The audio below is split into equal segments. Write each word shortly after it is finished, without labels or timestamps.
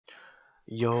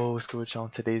Yo, what's good with y'all? In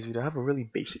today's video, I have a really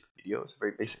basic video. It's a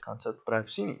very basic concept, but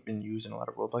I've seen it been used in a lot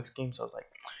of Roblox games, so I was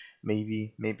like,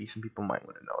 maybe some people might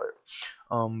want to know it.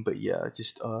 But yeah,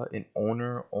 just an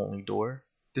owner only door.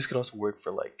 This could also work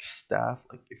for like staff,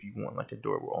 like if you want like a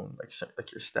door where only like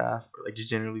your staff or like just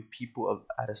generally people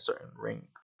at a certain rank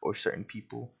or certain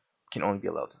people can only be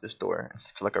allowed to this door,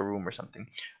 instead of like a room or something.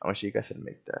 I want to show you guys how to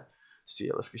make that. So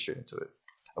yeah, let's get straight into it.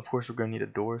 Of course, we're gonna need a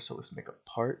door, so let's make a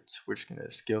part. We're just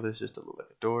gonna scale this just to look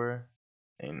like a door.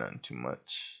 Ain't nothing too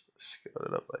much. Scale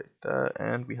it up like that,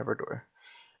 and we have our door.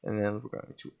 And then we're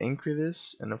going to anchor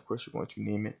this, and of course, we're going to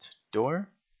name it door.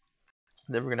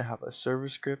 Then we're gonna have a server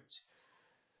script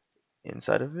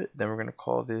inside of it. Then we're gonna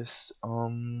call this I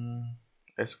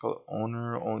guess we'll call it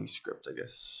owner only script, I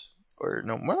guess, or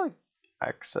no, more like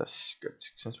access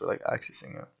script since we're like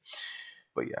accessing it.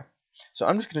 But yeah, so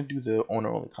I'm just gonna do the owner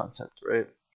only concept, right?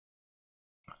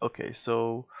 Okay,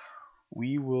 so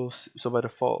we will so by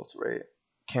default, right,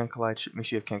 can collide should make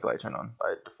sure you have can collide turned on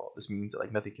by default. This means that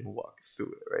like nothing can walk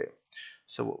through it, right?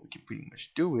 So what we can pretty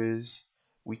much do is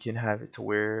we can have it to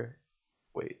where,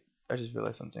 wait, I just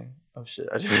realized something. Oh shit,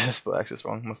 I just realized spell access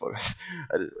wrong. My fault, guys.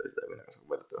 I just realized that. We're not gonna talk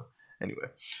about it though. Anyway,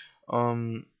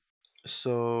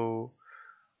 so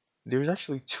there's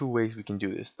actually two ways we can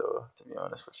do this though, to be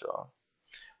honest with y'all.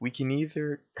 We can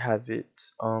either have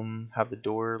have the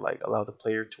door like allow the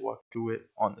player to walk through it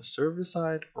on the server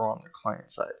side or on the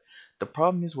client side. The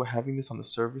problem is with having this on the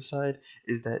server side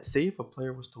is that, say if a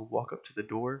player was to walk up to the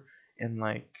door and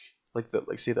like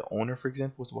say the owner, for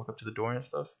example, was to walk up to the door and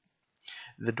stuff,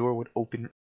 the door would open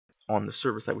on the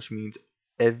server side, which means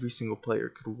every single player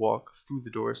could walk through the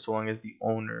door so long as the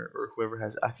owner or whoever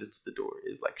has access to the door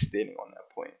is like standing on that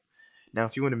point. Now,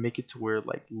 if you want to make it to where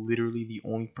like literally the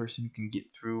only person who can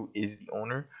get through is the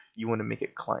owner, you want to make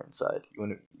it client side. You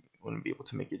want to be able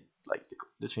to make it like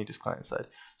the change is client side.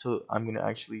 So I'm going to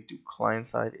actually do client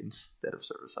side instead of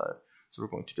server side. So we're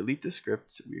going to delete the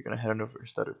script. We're going to head on over to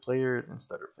starter player, then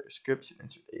starter player script, and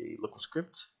insert a local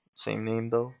script. Same name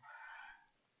though.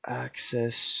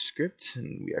 Access script,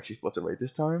 and we actually spelled it right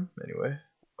this time. Anyway,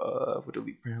 we'll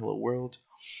delete print hello world.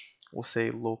 We'll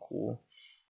say local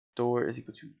door is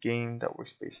equal to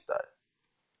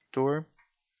game.Workspace.Door.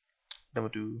 Then we'll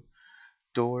do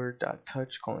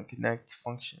Door.Touched connect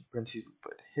function parentheses, we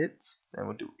put hit. Then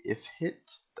we'll do if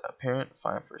hit.Parent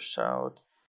FindFirstChild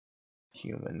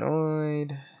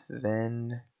Humanoid.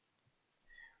 Then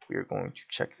we are going to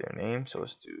check their name. So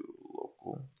let's do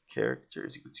local character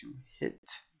is equal to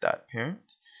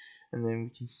hit.Parent. And then we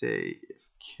can say if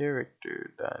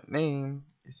Character.Name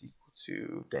is equal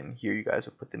to, then here you guys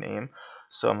will put the name.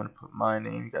 So I'm gonna put my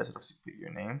name. You guys would obviously put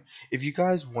your name. If you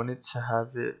guys wanted to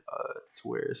have it to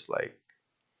where it's like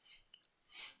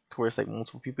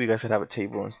multiple people, you guys could have a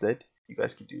table instead. You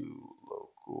guys could do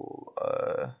local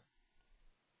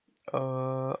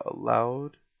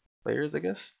allowed players, I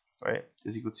guess, right?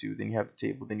 Is equal to, then you have the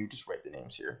table, then you just write the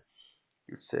names here.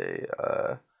 You would say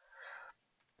I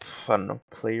don't know,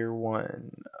 player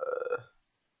one.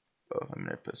 Oh, I'm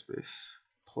gonna put space.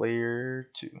 Player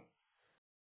two.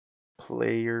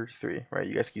 Player three. Right?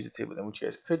 You guys can use the table. Then what you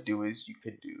guys could do is you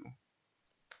could do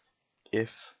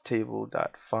if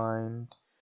table.find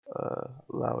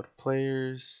allowed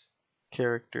players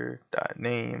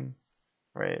character.name,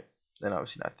 right? Then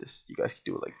obviously not this. You guys can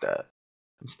do it like that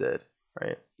instead,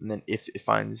 right? And then if it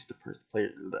finds the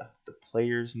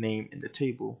player's name in the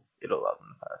table, it'll allow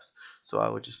them to pass. So I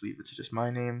would just leave it to just my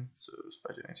name. So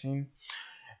Spider 19.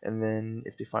 And then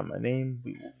if they find my name,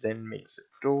 we will then make the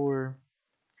door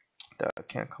that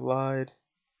can't collide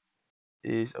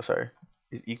is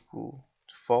is equal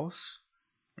to false,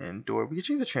 and door we can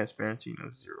change the transparency,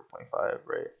 0.5,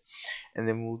 right? And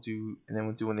then we'll do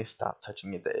when they stop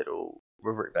touching it that it'll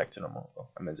revert back to normal. Oh,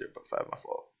 I meant 0.5, my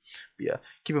fault. But yeah,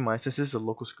 keep in mind, since this is a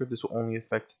local script, this will only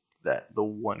affect the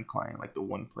one client, like the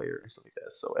one player and stuff like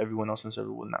that. So everyone else in the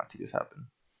server will not see this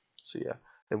happen. So yeah,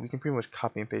 then we can pretty much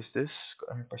copy and paste this. Go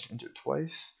ahead and press enter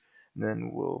twice, and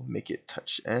then we'll make it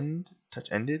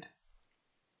touch-ended,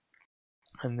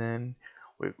 and then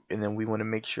we want to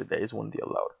make sure that is one of the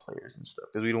allowed players and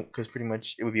stuff, because pretty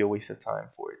much it would be a waste of time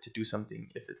for it to do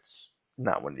something if it's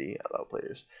not one of the allowed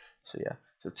players. So yeah,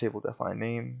 so table define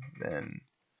name, then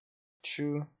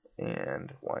true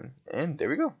and 1, and there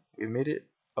we go. We've made it.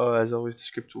 As always, the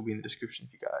script will be in the description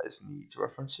if you guys need to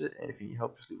reference it, and if you need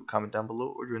help, just leave a comment down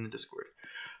below or join the Discord.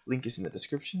 Link is in the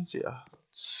description. So yeah,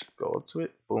 let's go up to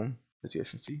it. Boom. As you guys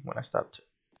can see, when I stopped.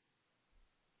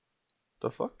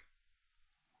 The fuck?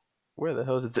 Where the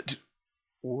hell did the...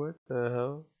 What the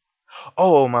hell?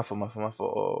 Oh, my fault, my fault, my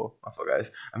fault. Oh, my fault,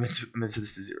 guys. I meant to set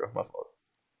this to 0. My fault.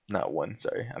 Not 1,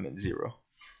 sorry. I meant 0.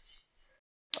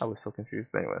 I was so confused,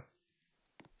 but anyway.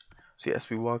 So yes,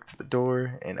 we walk to the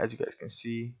door, and as you guys can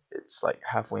see, it's like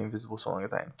halfway invisible so long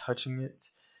as I am touching it,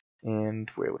 and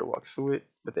we're able to walk through it,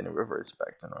 but then it reverts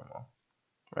back to normal.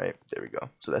 Right, there we go.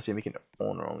 So that's it, making an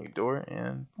owner-only door,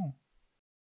 and boom.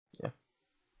 Yeah.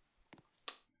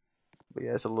 But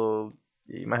yeah, it's a little.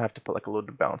 You might have to put like a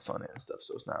little bounce on it and stuff,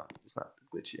 so it's not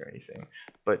glitchy or anything.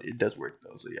 But it does work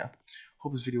though. So yeah,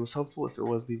 hope this video was helpful. If it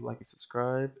was, leave a like and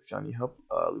subscribe. If y'all need help,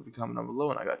 leave a comment down below,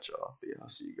 and I got y'all. But yeah, I'll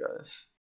see you guys.